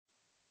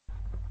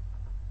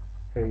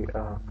Hey,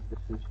 this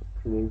is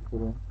Hidayat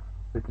Guru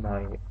with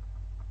my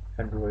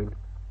Android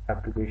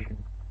application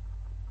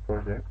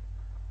project.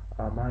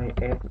 My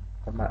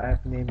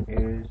app name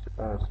is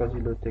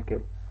Sazilo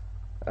Ticket.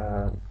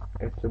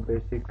 It's a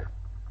basic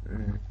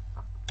mm,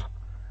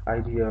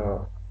 idea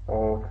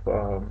of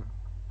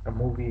a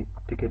movie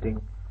ticketing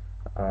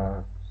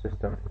uh,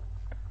 system.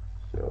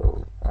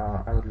 So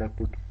I would like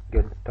to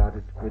get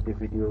started with the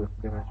video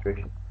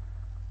demonstration.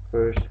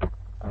 First,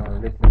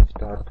 let me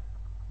start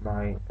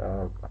my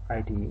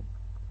IDE.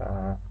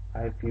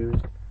 I've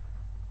used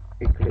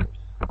Eclipse.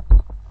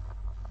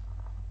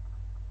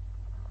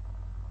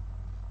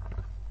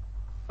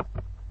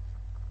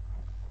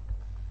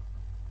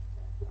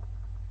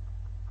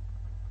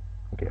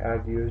 Okay,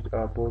 I've used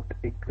both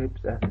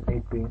Eclipse and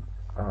NetBeans.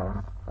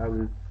 I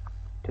will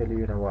tell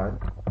you in a while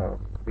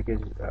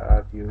because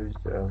I've used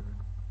uh,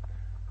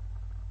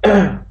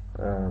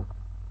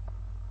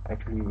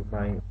 actually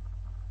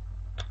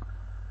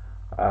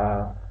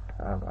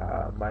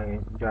uh, my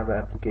Java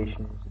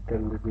applications. There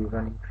will be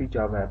running three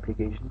Java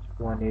applications.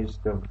 One is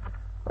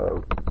uh,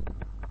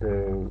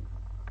 the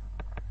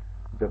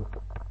the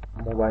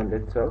mobile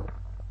itself,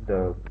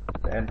 the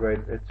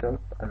Android itself,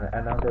 and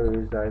another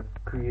is I've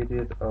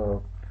created a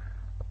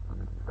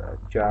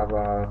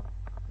Java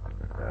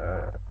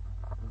uh,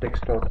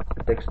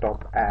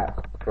 desktop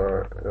app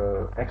for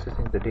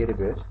accessing the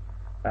database,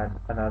 and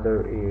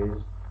another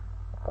is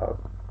uh,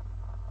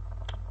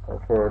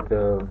 for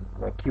the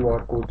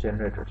QR code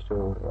generator.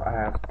 So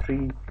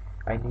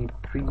I need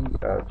three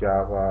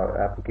Java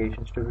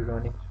applications to be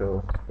running.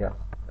 So yeah,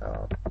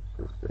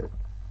 this is it.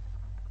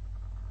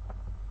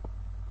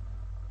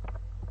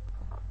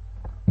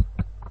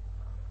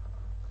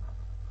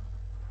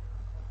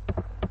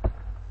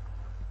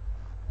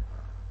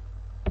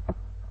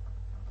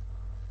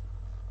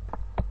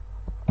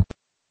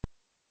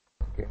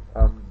 Okay.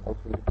 Also,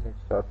 let me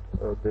start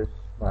this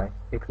my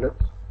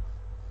Eclipse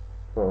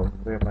from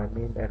where my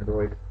main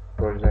Android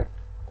project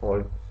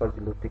called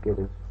Fuzzy Ticket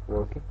is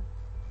working.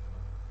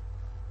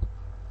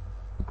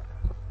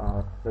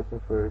 Let me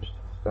first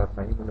start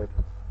my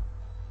emulator.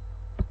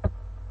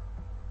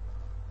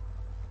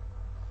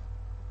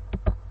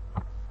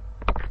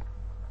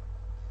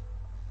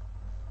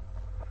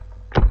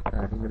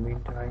 And in the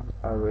meantime,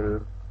 I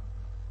will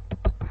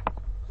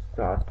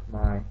start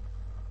my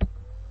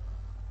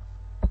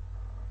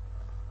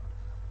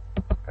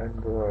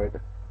Android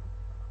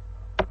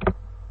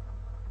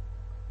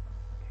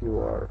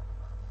QR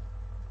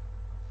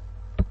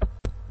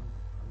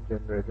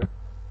generator.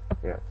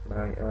 Yeah,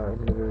 my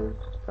emulator is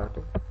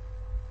starting.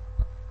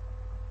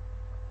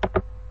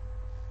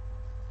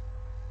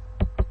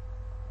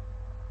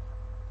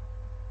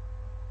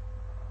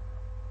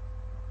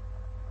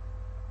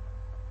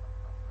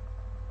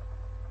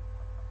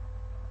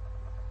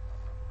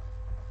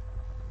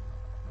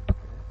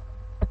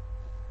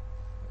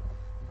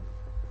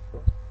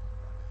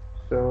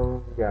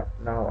 So yeah,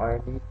 now I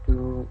need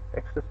to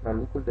access my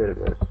local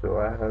database. So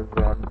I have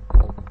run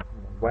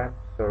WAMP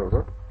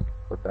server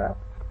for that.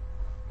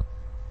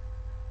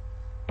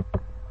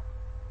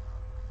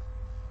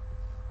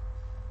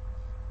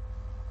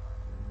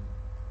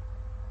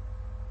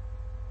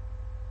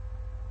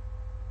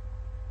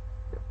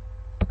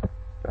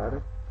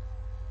 Started.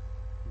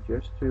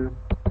 Just to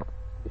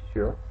be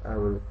sure, I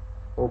will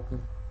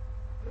open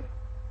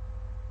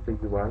the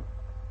UI.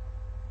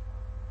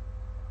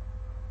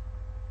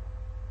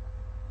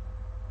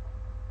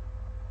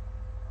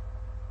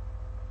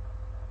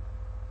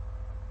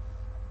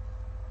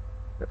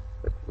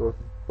 That's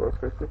working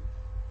perfectly.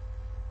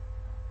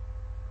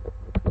 Let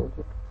me close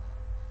it.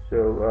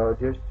 So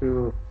just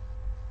to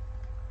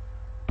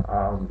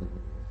um,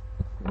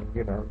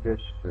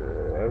 just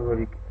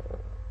everybody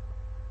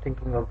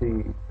thinking of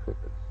the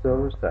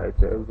server side,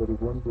 so everybody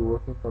won't be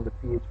working from the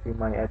PHP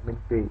my admin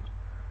page.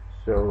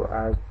 So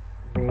I've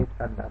made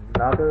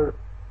another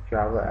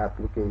Java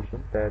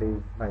application, that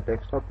is my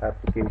desktop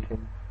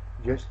application,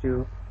 just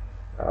to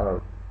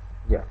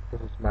yeah,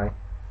 this is my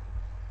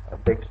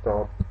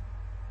desktop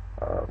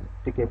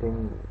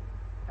ticketing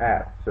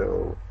app.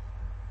 So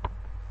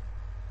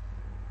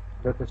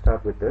let us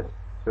start with this.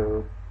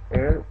 So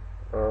here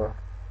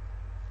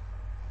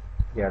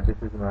yeah, this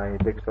is my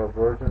desktop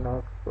version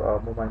of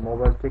my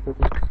mobile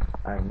ticketing.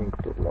 I need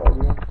to log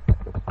in.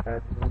 Just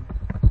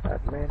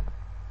admin.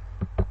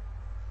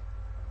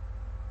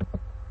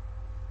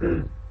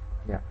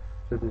 Yeah,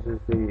 so this is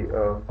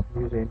the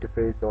user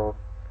interface of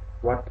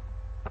what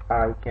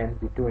I can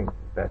be doing.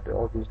 That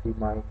obviously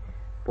my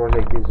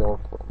project is of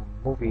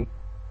movie.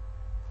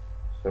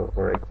 So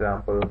for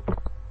example,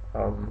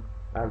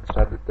 I'll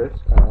start with this.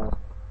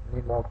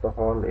 Name of the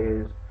hall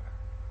is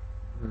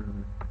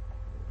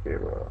okay,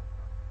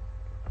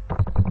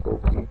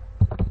 Gopi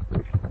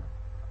Krishna.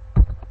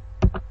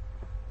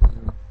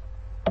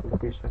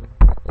 Location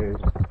is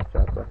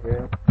Java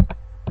here.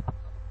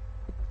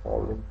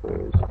 All info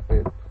is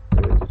it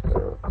is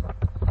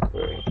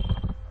very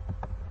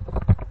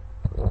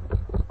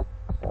wonderful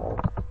hall.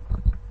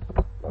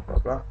 Blah blah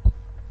blah.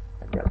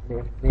 And yeah,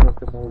 name of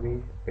the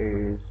movie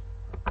is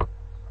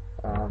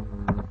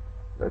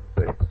let's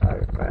say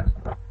Iron Man.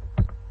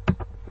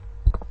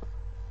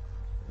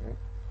 Okay.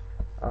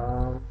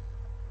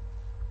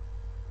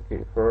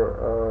 Okay,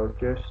 for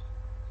just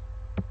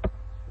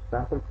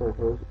sample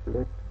photos,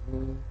 let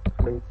me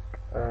click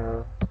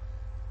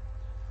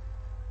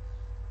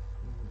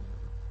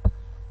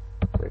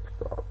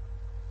desktop.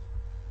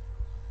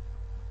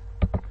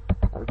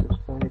 I'll just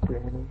point it to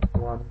any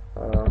one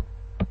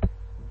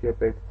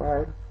JPEG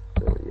file.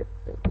 So yeah,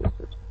 this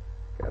is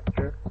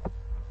capture,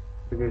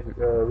 because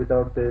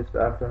without this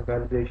I've done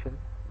validation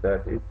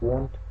that it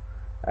won't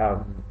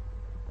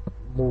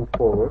move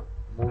forward,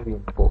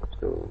 moving forward.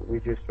 So we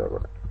just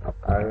run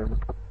Iron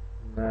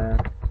Man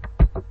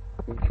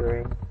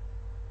featuring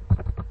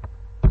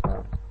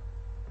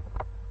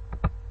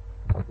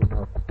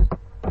Abhinav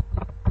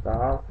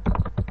Saha.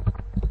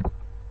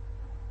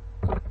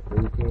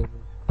 Ratings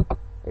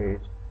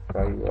is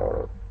 5 out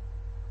of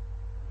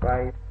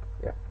 5.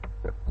 Yeah.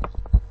 So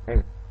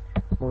anyway,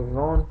 moving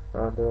on.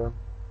 The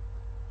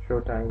show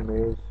time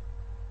is,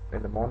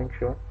 in the morning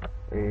show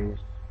is,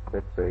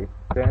 let's say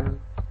 10,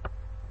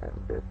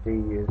 and the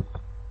day is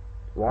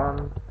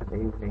 1, and the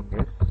evening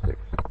is 6.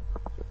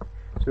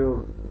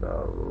 So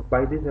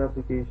by these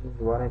applications,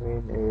 what I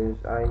mean is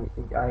I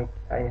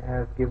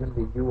have given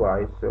the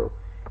UI, so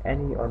a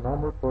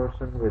normal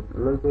person with a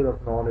little bit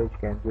of knowledge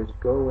can just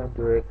go and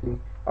directly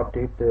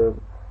update the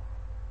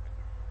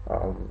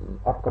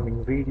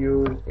upcoming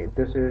videos.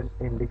 This is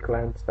in the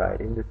client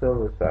side, in the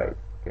server side.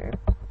 Okay,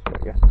 so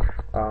yeah,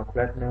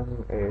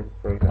 platinum is,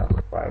 for example,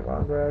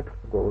 500,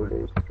 gold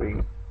is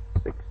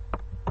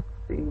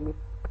 360,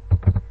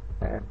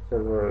 and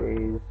silver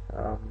is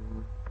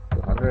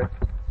 200.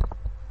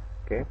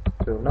 Okay,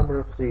 so number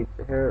of seats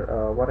here,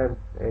 what is,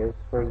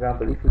 for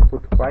example, if you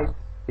put 5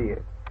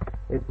 here,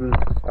 it will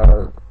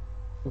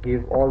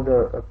give all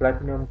the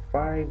platinum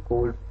 5,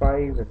 gold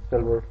 5, and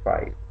silver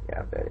 5.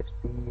 Yeah, that is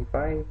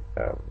P5.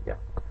 Yeah,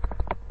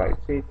 5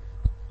 seats.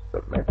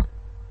 Submit.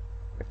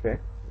 Okay,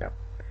 yeah,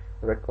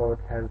 record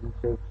has been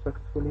saved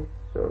successfully.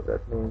 So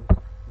that means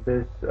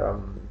this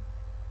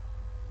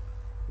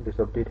this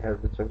update has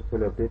been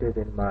successfully updated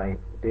in my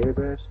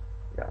database.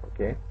 Yeah,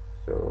 okay.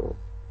 So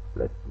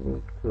let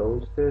me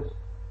close this.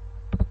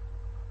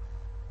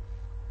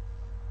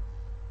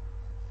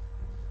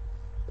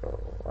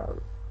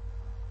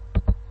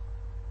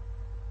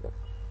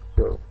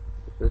 So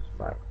this is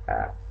my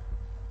app.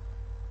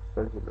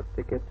 Cellular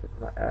Ticket is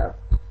my app.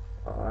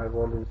 I've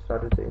already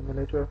started the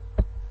emulator.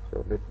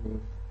 So let me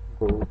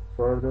go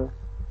further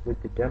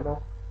with the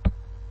demo.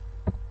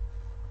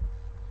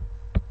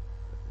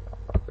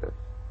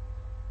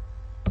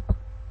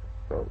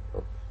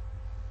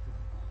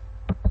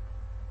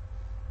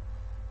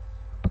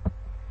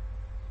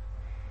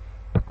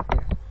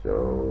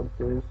 So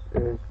this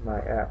is my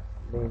app.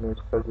 Name is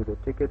Cellular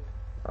Ticket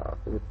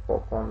with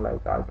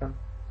popcorn-like icon.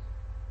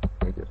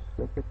 I just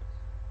click it.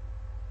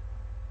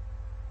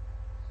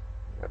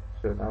 Yep.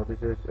 So now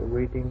this is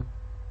waiting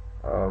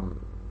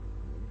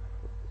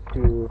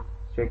to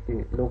check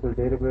the local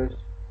database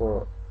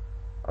for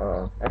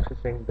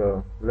accessing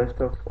the list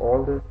of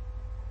all the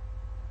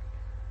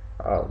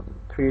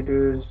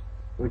creators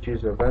which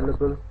is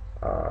available,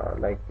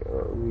 like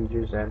we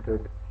just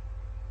entered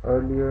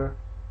earlier.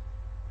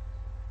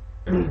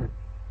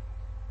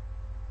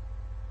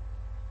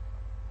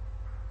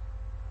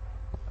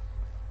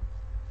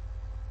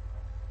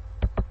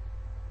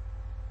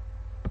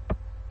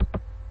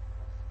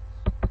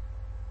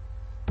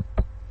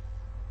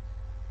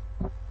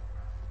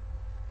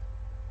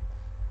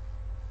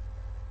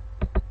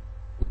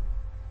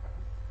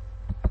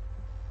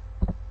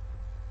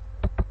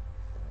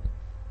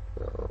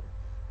 So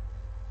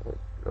it's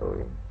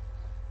loading.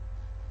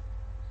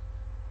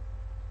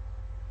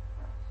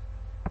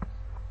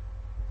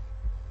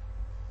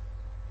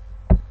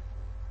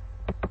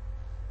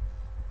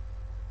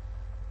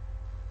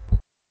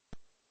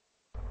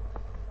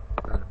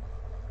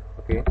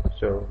 Okay,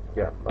 so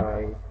yeah,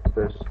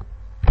 this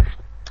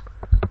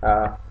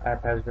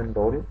app has been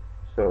loaded.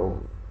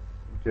 So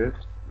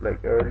just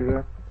like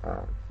earlier,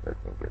 let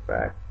me get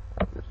back.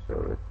 I'll just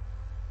show it.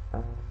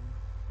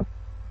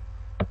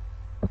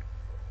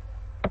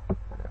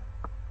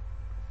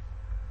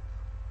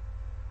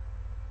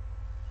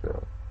 So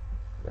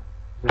yeah,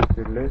 this is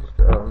the list.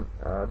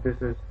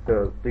 This is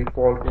the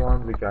default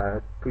one which I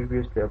had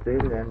previously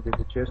updated, and this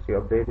is just the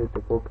updated,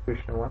 the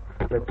Gopikrishna one.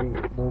 Let me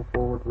move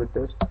forward with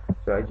this.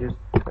 So I just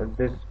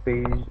this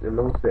page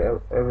loads the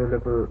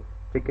available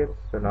tickets.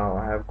 So now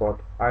I have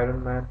got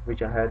Iron Man,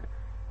 which I had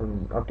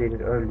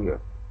updated earlier.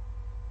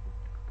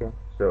 Okay,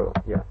 so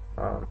yeah,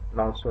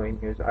 now showing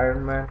is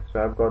Iron Man. So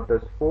I've got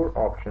those 4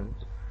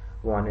 options.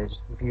 One is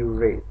view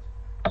rates.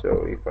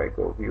 So if I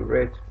go view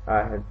rates,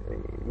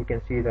 you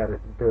can see that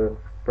the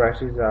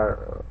prices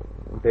are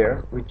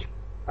there, which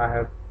I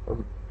have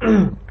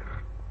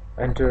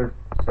entered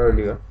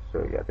earlier.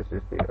 So yeah, this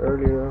is the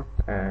earlier,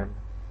 and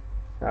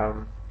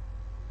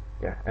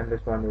yeah, and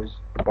this one is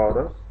about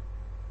us.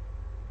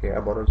 Okay,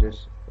 about us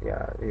is,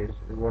 yeah, is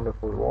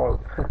wonderful wall.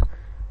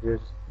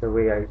 just the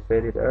way I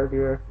said it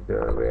earlier,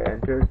 the way I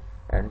entered.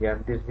 And yeah,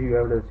 this view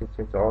available,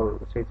 since all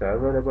seats are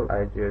available,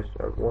 I just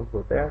won't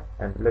go there,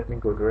 and let me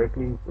go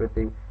directly with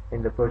the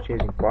in the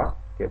purchasing part,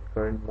 get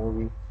current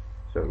movie.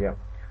 So yeah,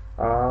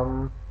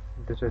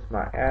 this is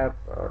my app.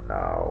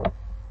 Now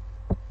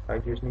I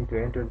just need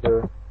to enter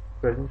the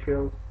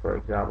credentials. For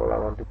example, I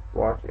want to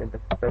watch in the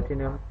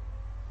Platinum.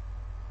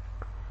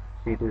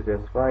 C2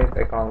 S5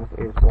 account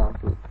is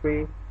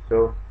 123.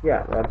 So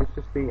yeah, this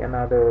is the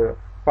another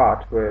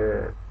part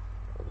where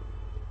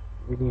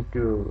we need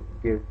to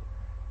give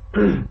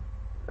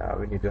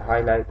we need to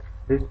highlight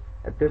this.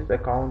 This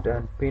account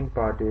and PIN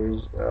part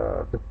is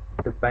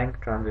the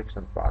bank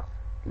transaction part.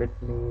 Let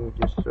me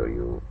just show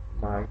you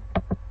my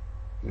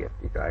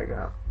TFT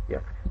diagram.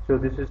 Yeah, so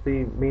this is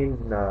the main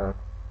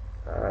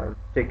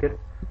ticket.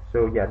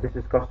 So yeah, this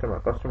is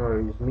customer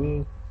is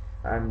me.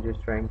 I'm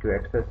just trying to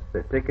access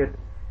the ticket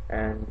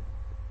and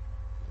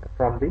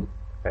from the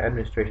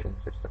administration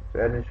system. So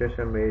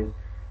administration is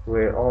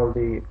where all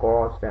the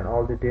cost and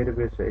all the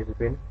database has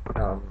been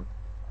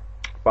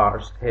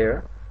parsed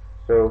here.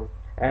 So,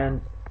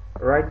 and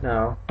right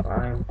now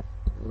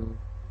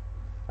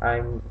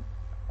I'm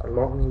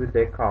logging with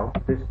the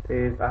account. This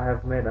is, I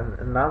have made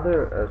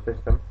another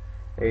system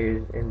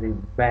is in the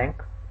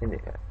bank in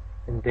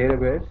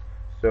database.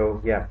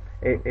 So yeah,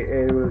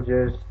 it will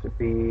just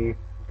be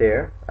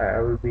there. I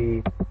will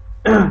be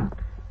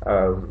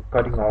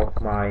cutting off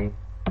my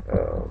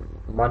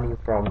money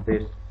from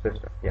this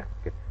system. Yeah,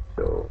 okay.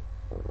 So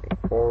let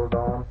me forward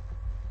on.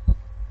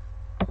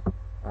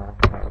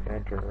 I'll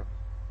enter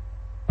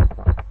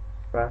my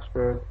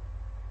password.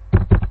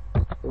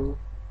 Ooh.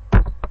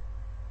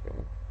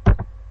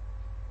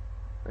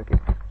 Okay,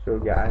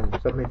 so yeah, I'm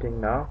submitting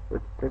now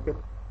with ticket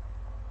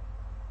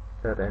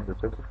that ended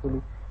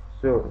successfully.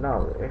 So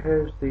now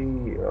here's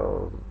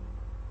the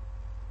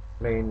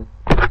main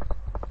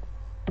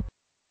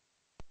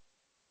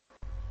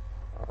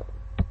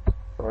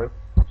sorry.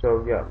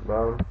 So yeah,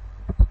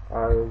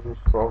 I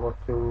just forgot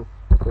to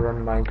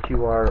run my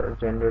QR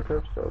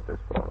generator, so this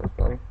one is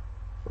going.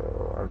 So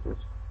I'll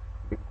just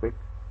be quick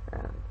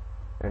and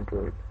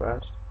enter it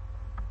fast.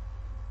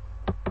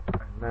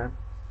 And then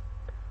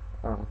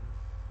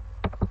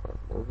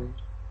movies.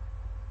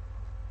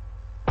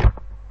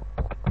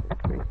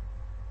 3,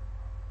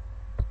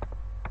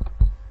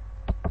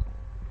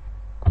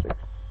 6,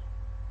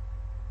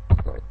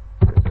 5,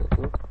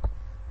 2.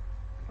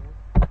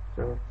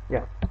 So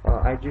yeah,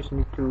 I just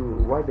need to,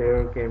 why the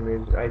error came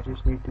is I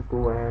just need to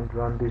go and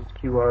run this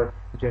QR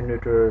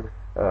generator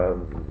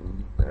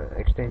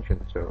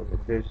extension. So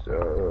with this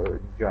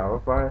Java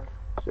file.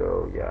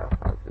 So yeah,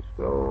 I'll just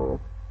go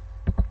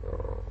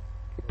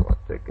QR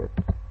ticket.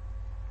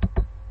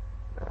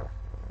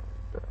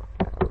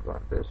 I'll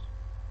run this.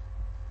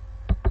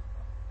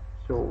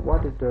 So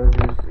what it does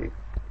is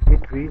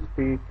it reads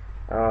the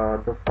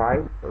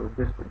file.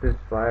 This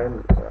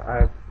file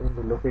I have in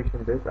the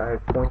location. This I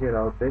have pointed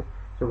out this.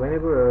 So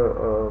whenever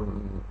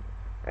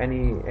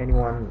any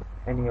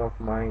of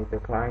my the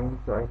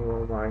clients or any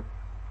of my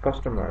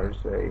customers,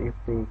 if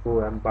they go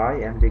and buy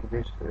and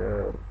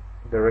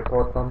the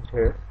record comes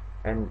here,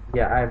 and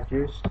yeah, I've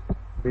just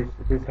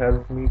this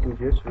helps me to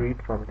just read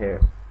from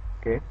here.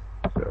 Okay,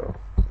 so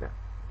yeah,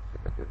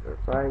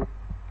 verify.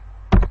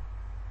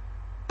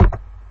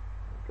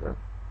 Okay.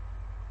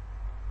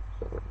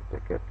 So let me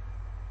take it.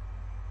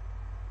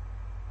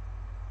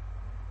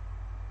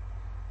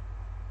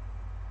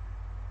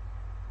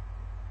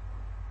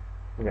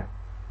 Yeah,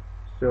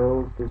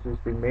 so this is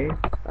the main.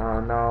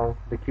 Now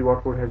the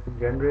QR code has been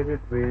generated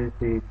with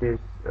this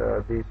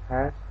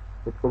hash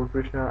with Kobe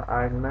Krishna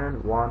Iron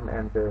Man 1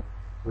 and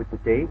with the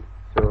date.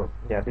 So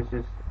yeah, this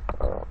is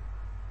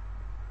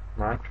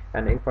mine.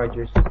 And if I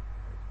just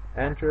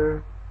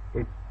enter,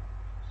 it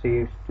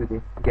saves to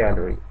the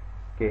gallery.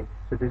 Okay,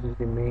 so this is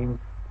the main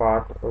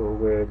part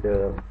where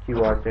the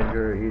QR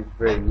generator is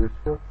very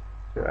useful.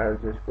 So I'll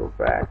just go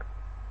back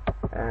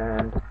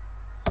and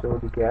so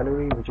the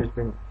gallery which has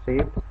been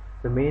saved.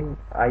 The main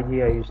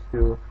idea is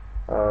to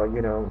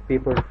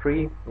paper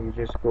free. You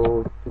just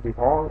go to the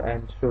hall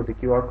and show the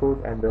QR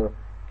code, and the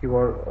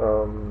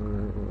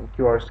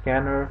QR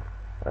scanner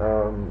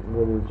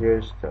will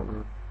just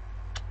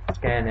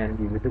scan and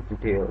give you the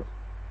details.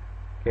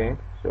 Okay,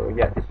 so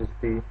yeah, this is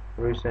the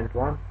recent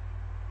one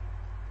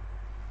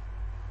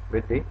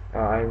with the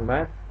Iron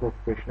Man Gopi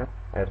Krishna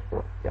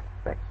S4. Yeah,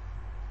 thanks.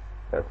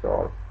 That's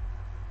all.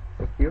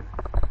 Thank you.